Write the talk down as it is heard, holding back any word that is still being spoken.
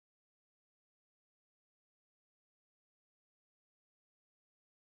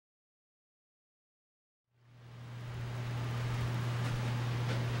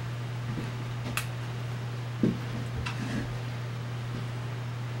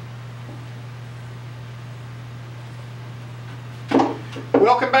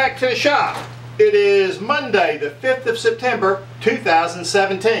Welcome back to the shop. It is Monday, the 5th of September,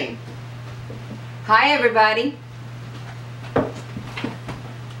 2017. Hi, everybody.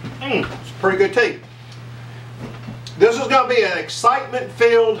 It's pretty good tea. This is going to be an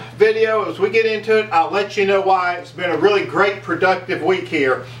excitement-filled video. As we get into it, I'll let you know why. It's been a really great, productive week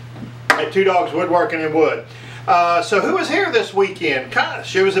here at Dogs Woodworking and Wood. So who was here this weekend?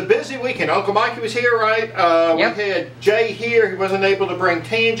 Gosh, it was a busy weekend. Uncle Mikey was here, right? Yep. We had Jay here. He wasn't able to bring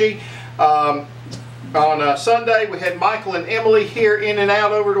Tangy. On Sunday, we had Michael and Emily here in and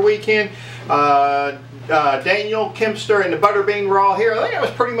out over the weekend. Daniel, Kempster, and the Butterbean were all here. I think that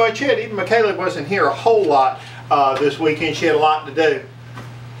was pretty much it. Even Michaela wasn't here a whole lot this weekend. She had a lot to do.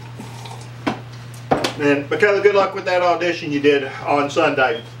 And Michaela, good luck with that audition you did on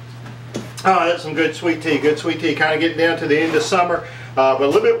Sunday. Oh, that's some good sweet tea. Good sweet tea. Kind of getting down to the end of summer, but a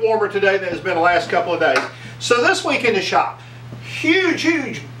little bit warmer today than it's been the last couple of days. So this week in the shop,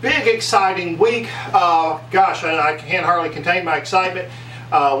 huge, big, exciting week. Gosh, I can't hardly contain my excitement.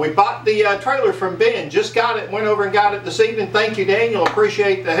 We bought the trailer from Ben. Just got it. Went over and got it this evening. Thank you, Daniel.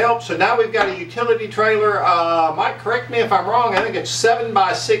 Appreciate the help. So now we've got a utility trailer. Mike, correct me if I'm wrong. I think it's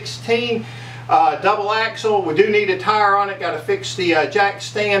 7x16 double axle. We do need a tire on it. Got to fix the jack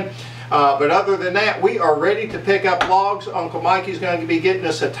stand. But other than that, we are ready to pick up logs. Uncle Mikey's going to be getting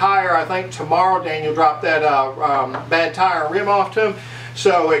us a tire, I think, tomorrow. Daniel dropped that bad tire and rim off to him.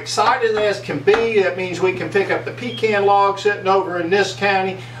 So excited as can be. That means we can pick up the pecan log sitting over in this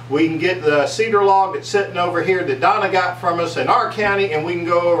county. We can get the cedar log that's sitting over here that Donna got from us in our county, and we can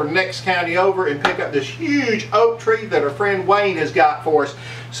go over the next county over and pick up this huge oak tree that our friend Wayne has got for us.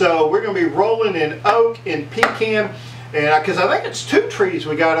 So we're going to be rolling in oak and pecan. And because I think it's 2 trees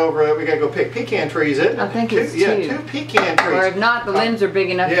we got over, we got to go pick pecan trees, isn't it? I think it's 2. Yeah, 2 pecan trees. Or if not, the limbs are big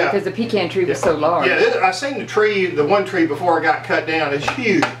enough because the pecan tree was so large. Yeah, I seen the tree, the one tree before it got cut down. It's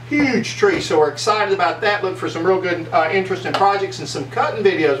huge tree. So we're excited about that. Look for some real good, interesting projects and some cutting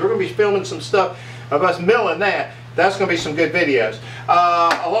videos. We're going to be filming some stuff of us milling that. That's going to be some good videos.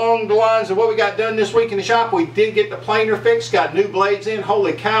 Along the lines of what we got done this week in the shop, we did get the planer fixed, got new blades in.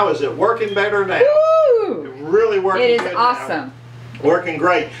 Holy cow, is it working better now? Woo! Really working good. It is awesome. Now. Working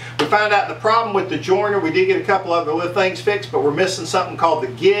great. We found out the problem with the joiner. We did get a couple other little things fixed, but we're missing something called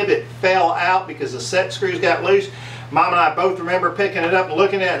the gib. It fell out because the set screws got loose. Mom and I both remember picking it up and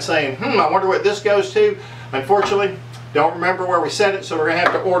looking at it and saying, I wonder what this goes to. Unfortunately, don't remember where we set it, so we're going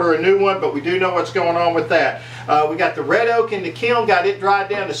to have to order a new one, but we do know what's going on with that. We got the red oak in the kiln, got it dried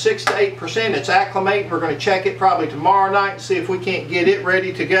down to 6 to 8%. It's acclimating. We're going to check it probably tomorrow night and see if we can't get it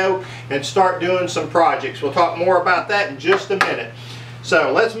ready to go and start doing some projects. We'll talk more about that in just a minute.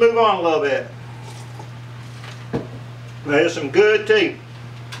 So let's move on a little bit. There's some good tea.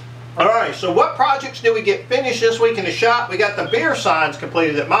 Alright, so what projects did we get finished this week in the shop? We got the beer signs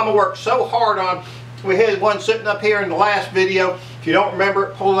completed that Mama worked so hard on. We had one sitting up here in the last video. If you don't remember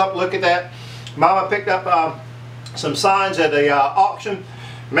it, pull it up, look at that. Mama picked up some signs at a auction.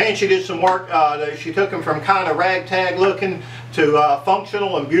 Man, she did some work. She took them from kind of ragtag looking to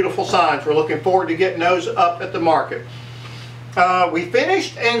functional and beautiful signs. We're looking forward to getting those up at the market. We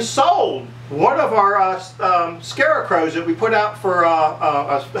finished and sold one of our scarecrows that we put out for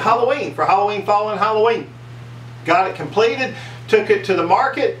Halloween, fall and Halloween. Got it completed, took it to the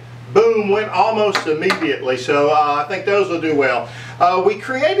market. Boom, went almost immediately. So I think those will do well. We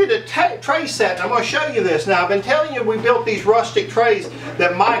created a tray set, and I'm going to show you this. Now, I've been telling you we built these rustic trays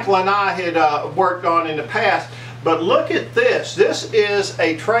that Michael and I had worked on in the past. But look at this. This is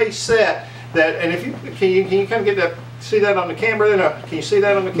a tray set that, and if you can you kind of get that, see that on the camera? Can you see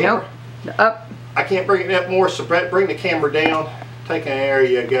that on the camera? Nope. Up. I can't bring it up more, so bring the camera down. There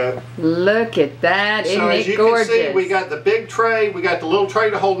you go. Look at that. Isn't it gorgeous? So as you can see, we got the big tray, we got the little tray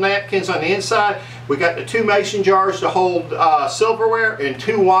to hold napkins on the inside, we got the 2 mason jars to hold silverware, and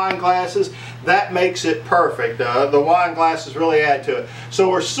 2 wine glasses. That makes it perfect. The wine glasses really add to it. So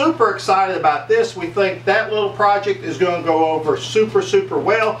we're super excited about this. We think that little project is going to go over super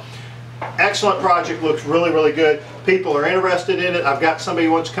well. Excellent project, looks really good. People are interested in it. I've got somebody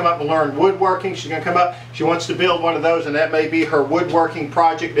who wants to come up and learn woodworking. She's going to come up. She wants to build one of those, and that may be her woodworking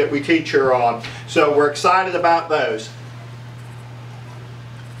project that we teach her on. So we're excited about those.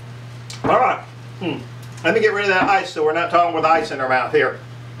 All right. Let me get rid of that ice so we're not talking with ice in our mouth here.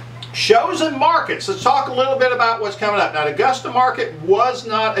 Shows and markets. Let's talk a little bit about what's coming up. Now, the Augusta market was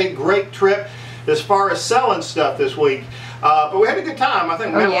not a great trip as far as selling stuff this week. But we had a good time. I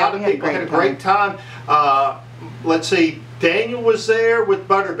think we had a lot of people had a great time. Let's see, Daniel was there with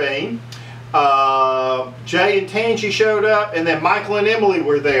Butterbean. Jay and Tangi showed up, and then Michael and Emily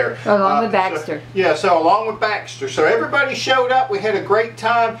were there. Along with Baxter. So along with Baxter. So everybody showed up. We had a great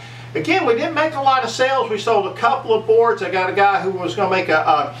time. Again, we didn't make a lot of sales. We sold a couple of boards. I got a guy who was going to make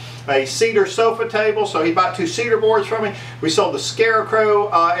a cedar sofa table, so he bought 2 cedar boards from me. We sold the Scarecrow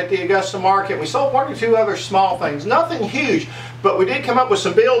at the Augusta Market. We sold 1 or 2 other small things. Nothing huge, but we did come up with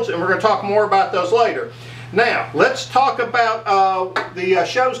some builds, and we're going to talk more about those later. Now, let's talk about the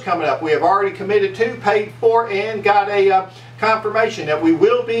shows coming up. We have already committed to, paid for, and got a confirmation that we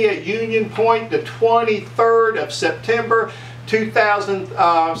will be at Union Point the 23rd of September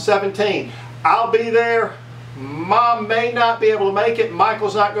 2017. I'll be there. Mom may not be able to make it.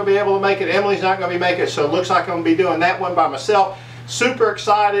 Michael's not going to be able to make it. Emily's not going to make it. So it looks like I'm going to be doing that one by myself. Super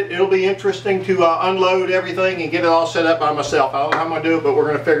excited. It'll be interesting to unload everything and get it all set up by myself. I don't know how I'm going to do it, but we're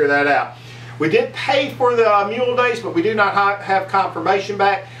going to figure that out. We did pay for the mule days, but we do not have confirmation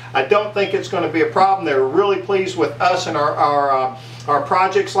back. I don't think it's going to be a problem. They were really pleased with us and our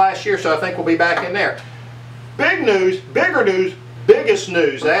projects last year, so I think we'll be back in there. Big news, bigger news, biggest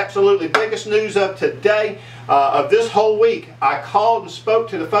news, absolutely biggest news of today, of this whole week. I called and spoke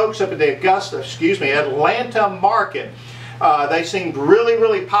to the folks up at the Atlanta market. They seemed really,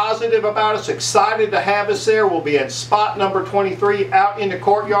 really positive about us, excited to have us there. We'll be in spot number 23 out in the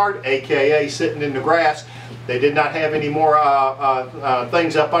courtyard, aka sitting in the grass. They did not have any more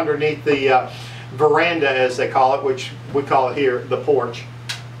things up underneath the veranda, as they call it, which we call it here the porch.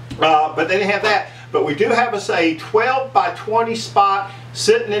 But they didn't have that. But we do have us a 12 by 20 spot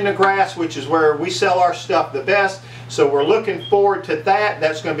sitting in the grass, which is where we sell our stuff the best. So we're looking forward to that.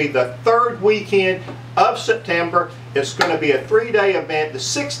 That's going to be the 3rd weekend of September. It's going to be a 3-day event, the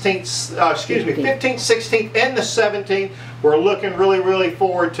 15th, 16th, and the 17th. We're looking really, really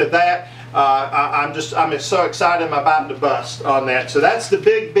forward to that. I'm so excited. I'm about to bust on that. So that's the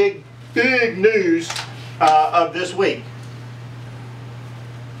big news of this week.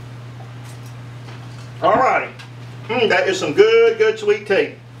 All right, that is some good sweet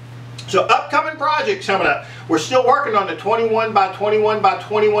tea. So upcoming projects coming up. We're still working on the 21 by 21 by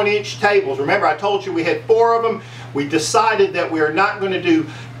 21 inch tables. Remember, I told you we had 4 of them. We decided that we are not going to do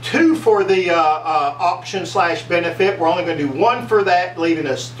 2 for the auction / benefit. We're only going to do 1 for that, leaving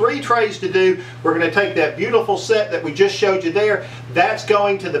us 3 trays to do. We're going to take that beautiful set that we just showed you there. That's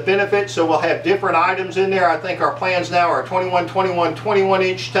going to the benefit, so we'll have different items in there. I think our plans now are a 21, 21, 21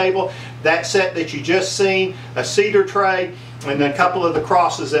 inch table, that set that you just seen, a cedar tray, and then a couple of the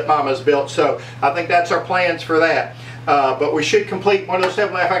crosses that Mama's built. So I think that's our plans for that. But we should complete one of those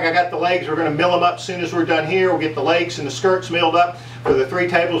tables. Matter of fact, I got the legs. We're going to mill them up as soon as we're done here. We'll get the legs and the skirts milled up for the 3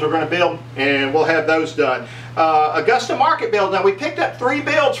 tables we're going to build, and we'll have those done. Augusta Market build. Now, we picked up 3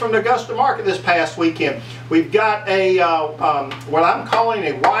 builds from the Augusta Market this past weekend. We've got a what I'm calling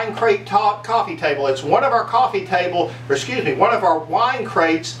a wine crate coffee table. It's one of our one of our wine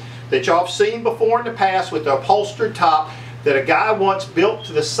crates that y'all have seen before in the past with the upholstered top, that a guy once built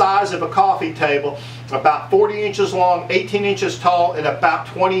to the size of a coffee table, about 40 inches long, 18 inches tall, and about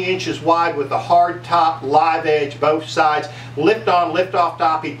 20 inches wide, with a hard top, live edge, both sides, lift on, lift off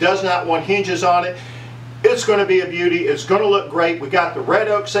top. He does not want hinges on it. It's going to be a beauty. It's going to look great. We got the red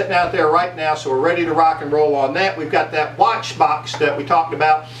oak sitting out there right now, so we're ready to rock and roll on that. We've got that watch box that we talked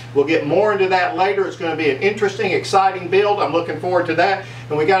about. We'll get more into that later. It's going to be an interesting, exciting build. I'm looking forward to that.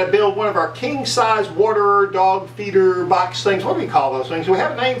 And we got to build one of our king size water dog feeder box things. What do we call those things? Do we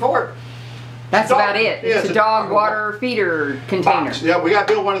have a name for it? That's about it. It's a dog water feeder container. Box. Yeah, we got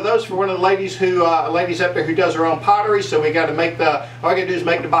to build one of those for one of the ladies who, ladies up there who does her own pottery. So we got to make the, all I got to do is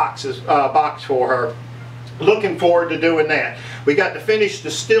make the box for her. Looking forward to doing that. We got to finish the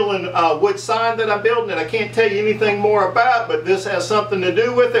steel and wood sign that I'm building that I can't tell you anything more about, but this has something to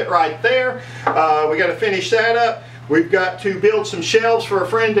do with it right there. We got to finish that up. We've got to build some shelves for a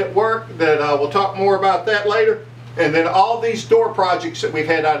friend at work that we'll talk more about that later. And then all these door projects that we've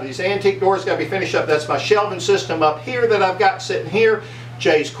had out of these antique doors got to be finished up. That's my shelving system up here that I've got sitting here.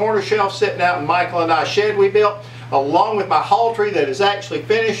 Jay's corner shelf sitting out in Michael and I's shed we built, along with my hall tree that is actually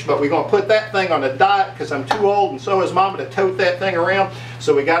finished, but we're going to put that thing on a diet because I'm too old and so is Mama to tote that thing around,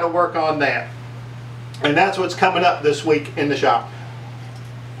 so we got to work on that. And that's what's coming up this week in the shop.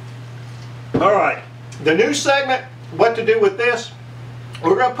 Alright, the new segment, what to do with this,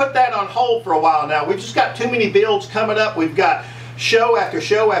 we're going to put that on hold for a while now. We've just got too many builds coming up. We've got show after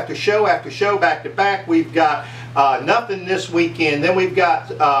show after show after show back to back. We've got nothing this weekend. Then we've got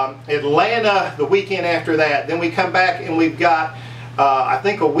Atlanta the weekend after that. Then we come back and we've got I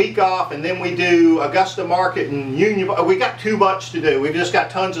think a week off, and then we do Augusta Market and Union. We got too much to do. We've just got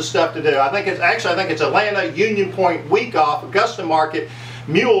tons of stuff to do. I think it's Atlanta, Union Point week off, Augusta Market,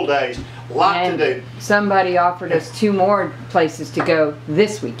 Mule Days. Lot to do. Somebody offered us 2 more places to go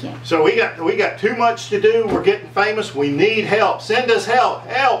this weekend. So we got too much to do. We're getting famous. We need help. Send us help.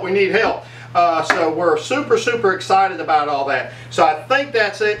 Help. We need help. So we're super excited about all that. So I think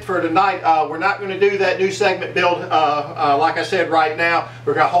that's it for tonight. We're not going to do that new segment build like I said right now.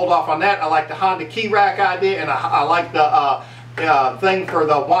 We're going to hold off on that. I like the Honda key rack idea, and I like the thing for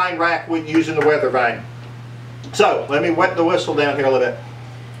the wine rack with using the weather vane. So let me wet the whistle down here a little bit.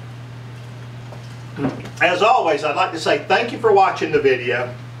 As always, I'd like to say thank you for watching the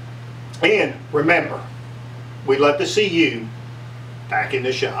video, and remember, we'd love to see you back in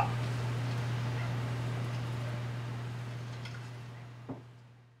the shop.